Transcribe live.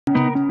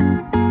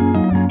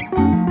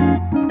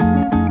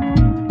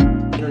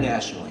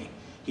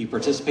He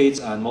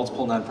participates on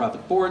multiple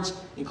nonprofit boards,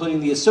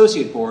 including the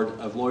Associate Board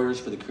of Lawyers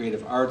for the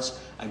Creative Arts.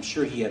 I'm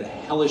sure he had a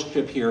hellish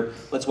trip here.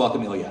 Let's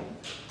welcome Ilya. I'm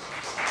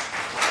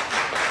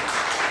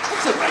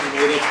so glad you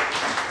made it.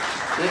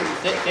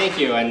 Thank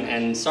you,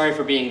 and sorry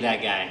for being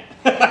that guy.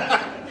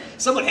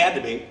 Someone had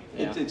to be.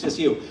 Yeah. It's just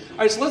you. All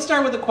right, so let's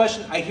start with a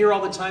question I hear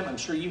all the time. I'm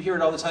sure you hear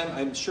it all the time.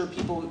 I'm sure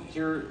people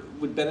here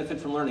would benefit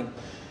from learning.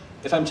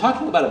 If I'm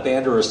talking about a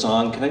band or a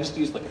song, can I just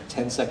use like a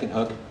 10-second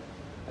hook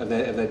of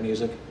that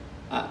music?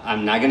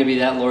 I'm not going to be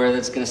that lawyer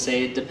that's going to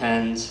say it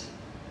depends.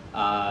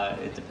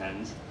 It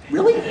depends.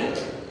 Really?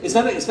 It's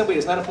not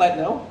a flat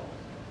no?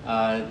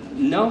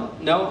 No.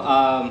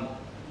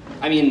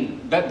 I mean,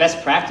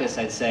 best practice,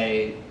 I'd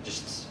say,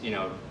 just,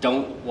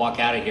 don't walk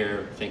out of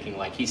here thinking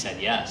like he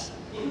said yes.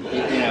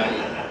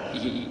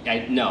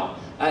 No.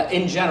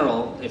 In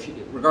general,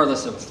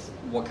 regardless of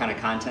what kind of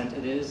content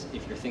it is,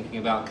 if you're thinking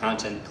about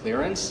content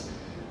clearance,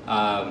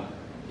 I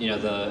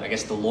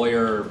guess the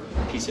lawyer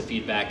piece of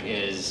feedback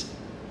is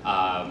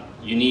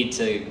you need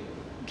to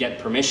get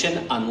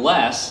permission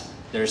unless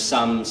there's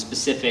some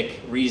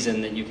specific reason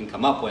that you can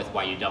come up with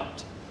why you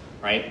don't,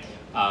 right?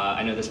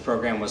 I know this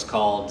program was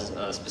called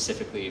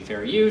specifically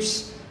fair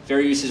use. Fair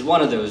use is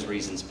one of those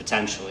reasons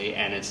potentially,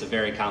 and it's a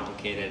very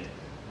complicated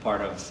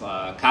part of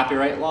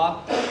copyright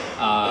law,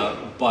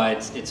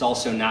 but it's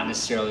also not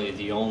necessarily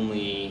the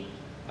only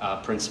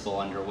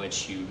principle under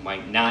which you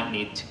might not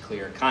need to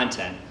clear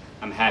content.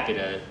 I'm happy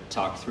to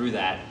talk through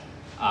that,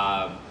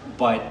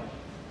 but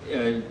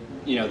the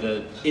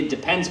it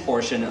depends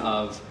portion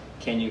of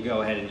can you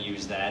go ahead and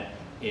use that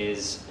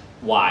is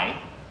why,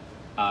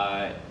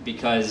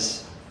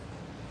 because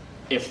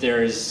if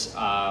there's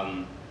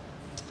a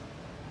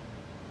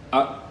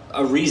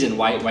reason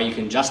why you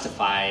can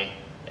justify.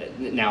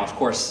 Now, of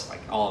course,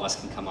 like all of us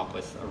can come up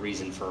with a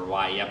reason for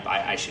why, yep,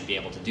 I should be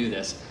able to do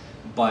this.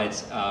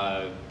 But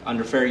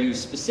under fair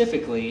use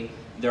specifically,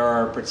 there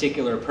are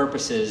particular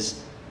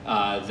purposes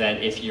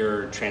that if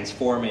you're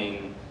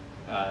transforming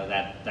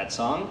that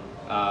song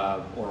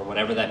or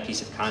whatever that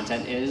piece of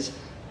content is,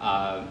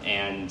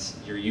 and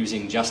you're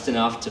using just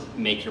enough to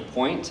make your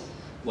point,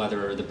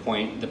 whether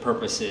the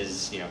purpose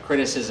is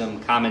criticism,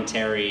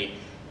 commentary,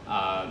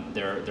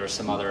 there are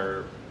some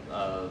other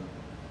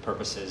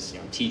purposes,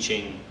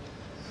 teaching,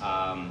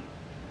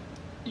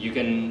 you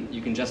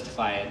can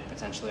justify it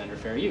potentially under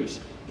fair use.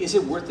 Is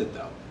it worth it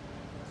though?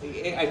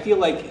 I feel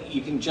like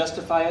you can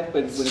justify it,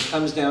 but when it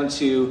comes down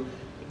to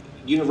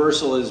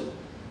Universal is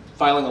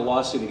filing a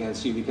lawsuit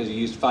against you because you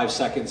used 5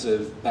 seconds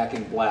of Back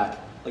in Black,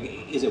 like,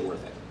 is it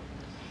worth it?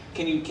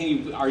 Can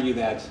you argue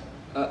that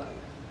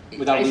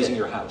without losing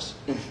your house?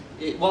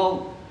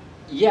 Well,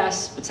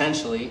 yes,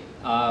 potentially,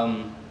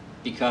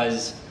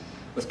 because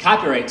with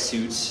copyright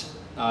suits,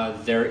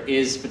 there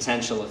is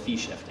potential of fee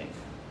shifting.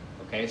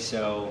 Okay,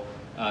 so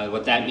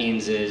what that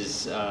means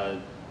is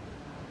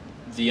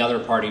the other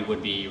party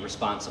would be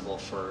responsible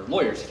for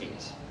lawyers'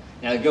 fees.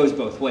 Now it goes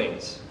both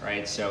ways,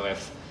 right? So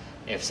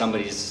if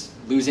somebody's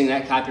losing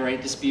that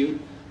copyright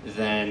dispute,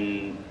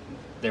 then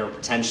they're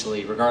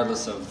potentially,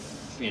 regardless of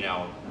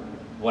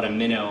what a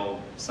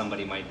minnow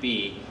somebody might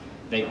be,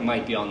 they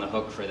might be on the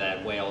hook for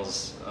that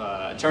whale's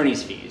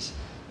attorney's fees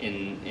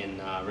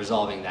in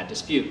resolving that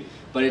dispute.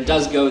 But it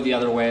does go the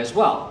other way as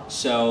well.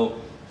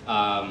 So,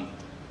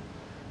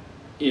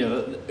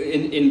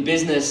 in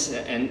business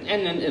and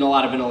in a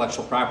lot of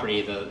intellectual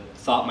property, the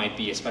thought might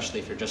be, especially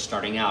if you're just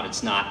starting out,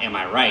 it's not, am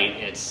I right?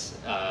 It's,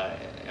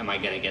 am I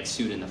going to get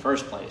sued in the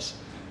first place,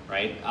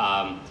 right?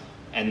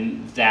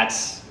 And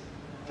that's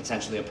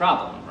potentially a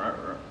problem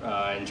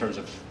in terms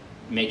of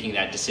making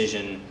that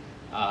decision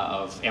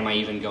of, am I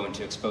even going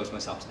to expose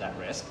myself to that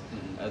risk?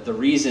 Mm-hmm. The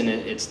reason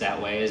it's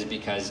that way is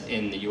because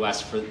in the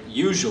US,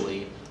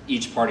 usually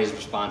each party is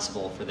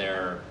responsible for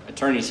their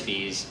attorney's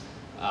fees,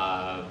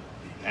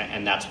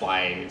 and that's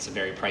why it's a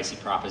very pricey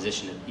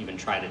proposition to even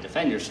try to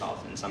defend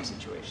yourself in some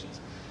situations.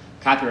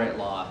 Copyright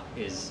law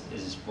is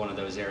one of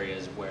those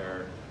areas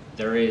where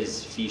there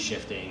is fee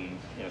shifting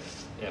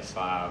if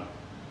a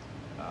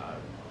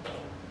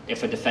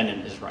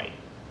defendant is right.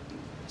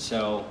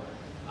 So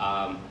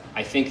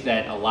I think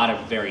that a lot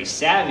of very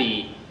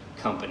savvy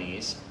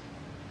companies,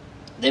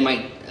 they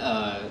might,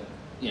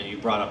 you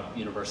brought up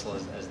Universal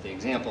as the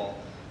example,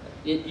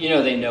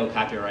 they know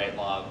copyright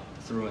law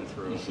through and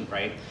through,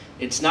 right?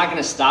 It's not going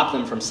to stop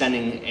them from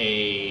sending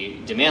a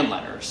demand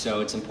letter,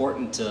 so it's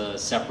important to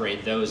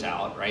separate those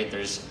out, right?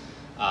 There's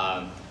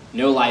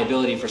no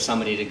liability for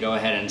somebody to go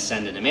ahead and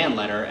send a demand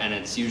letter, and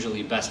it's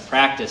usually best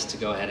practice to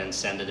go ahead and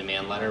send a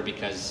demand letter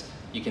because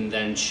you can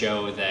then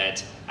show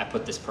that I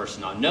put this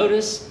person on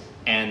notice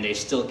and they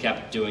still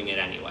kept doing it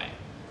anyway,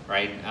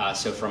 right?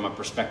 So from a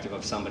perspective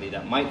of somebody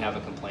that might have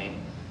a complaint,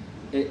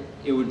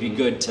 it would be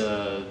good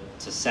to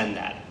send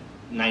that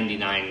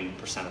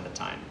 99% of the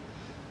time.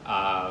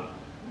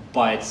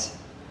 But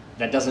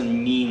that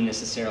doesn't mean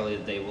necessarily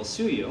that they will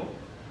sue you.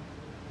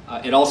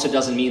 It also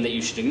doesn't mean that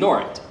you should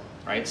ignore it,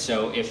 right?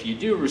 So if you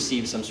do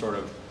receive some sort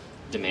of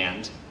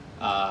demand,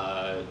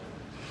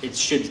 it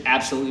should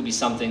absolutely be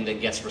something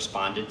that gets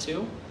responded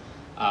to.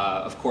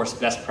 Of course,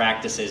 best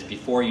practice is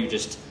before you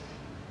just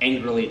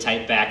angrily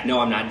type back, no,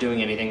 I'm not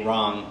doing anything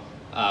wrong,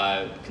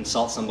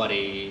 consult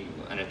somebody,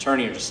 an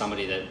attorney or just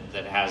somebody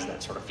that has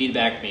that sort of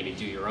feedback, maybe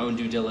do your own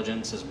due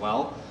diligence as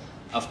well.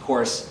 Of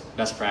course,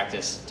 best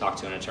practice, talk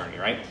to an attorney,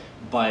 right?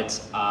 But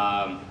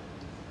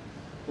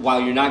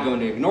while you're not going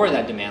to ignore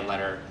that demand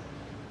letter,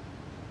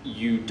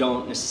 you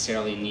don't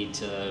necessarily need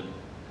to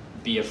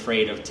be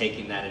afraid of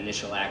taking that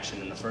initial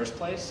action in the first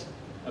place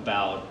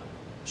about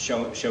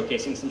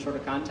showcasing some sort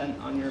of content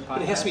on your podcast.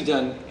 But it has to be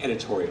done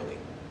editorially.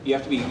 You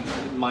have to be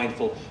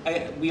mindful.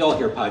 We all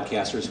hear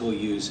podcasters who will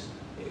use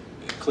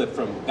a clip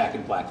from Back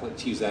in Black,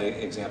 to use that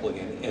example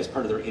again, as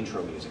part of their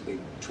intro music. They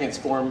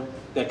transform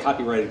that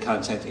copyrighted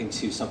content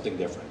into something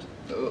different.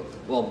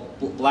 Well,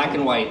 black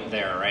and white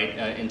there,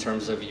 right? In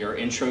terms of your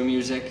intro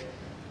music,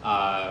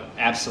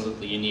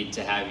 absolutely you need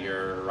to have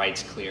your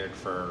rights cleared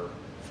for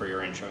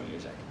your intro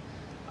music.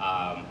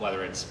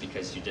 Whether it's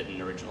because you did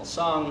an original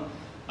song,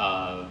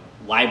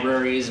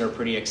 libraries are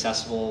pretty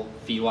accessible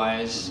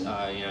fee-wise,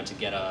 to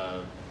get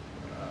a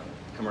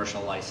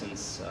commercial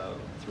license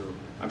through.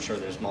 I'm sure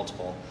there's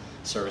multiple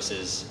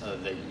services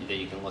that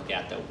you can look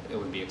at that it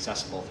would be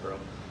accessible through.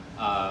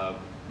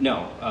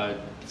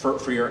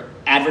 For your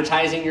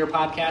advertising your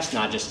podcast,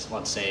 not just,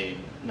 let's say,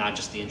 not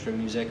just the intro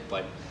music,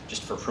 but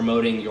just for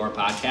promoting your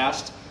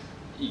podcast,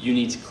 you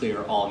need to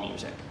clear all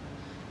music.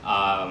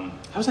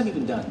 How's that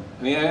even done?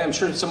 I mean, I'm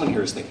sure someone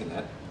here is thinking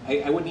that.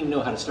 I wouldn't even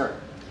know how to start.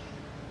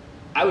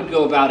 I would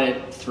go about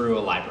it through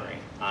a library,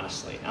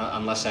 honestly,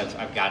 unless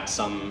I've got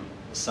some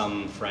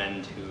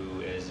friend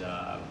who is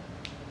a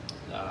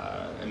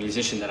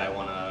musician that I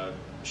want to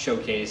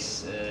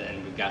showcase,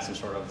 and we've got some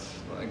sort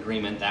of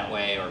agreement that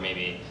way, or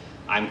maybe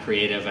I'm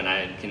creative and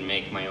I can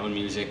make my own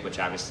music, which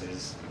obviously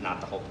is not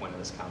the whole point of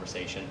this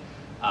conversation.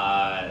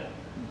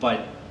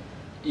 But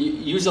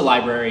use a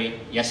library.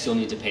 Yes, you'll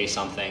need to pay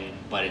something,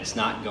 but it's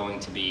not going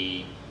to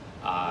be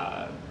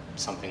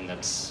something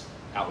that's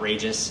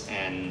outrageous,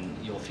 and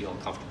you'll feel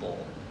comfortable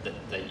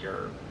that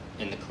you're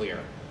in the clear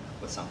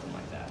with something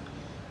like that.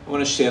 I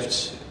want to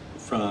shift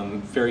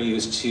from fair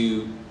use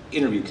to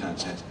interview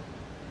content.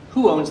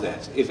 Who owns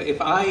that?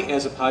 If I,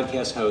 as a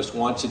podcast host,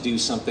 want to do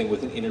something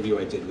with an interview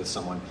I did with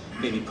someone,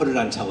 maybe put it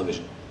on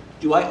television,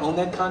 do I own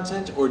that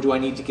content, or do I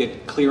need to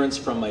get clearance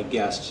from my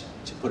guest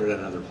to put it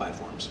on other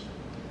platforms?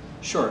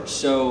 Sure.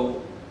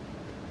 So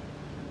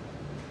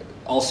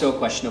also a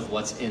question of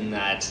what's in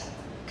that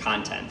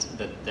content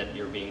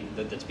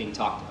that's being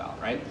talked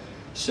about, right?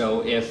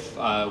 So if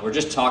we're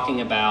just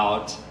talking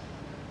about,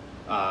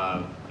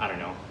 I don't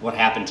know, what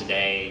happened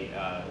today,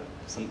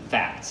 some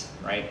facts,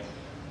 right?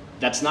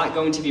 That's not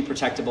going to be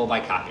protectable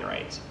by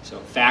copyright. So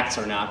facts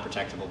are not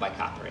protectable by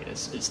copyright.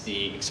 It's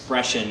the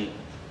expression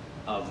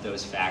of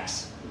those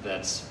facts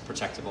that's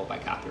protectable by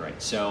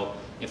copyright. So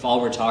if all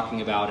we're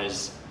talking about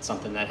is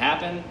something that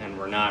happened and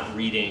we're not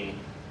reading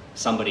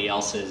somebody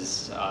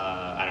else's,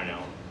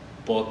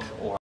 book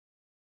or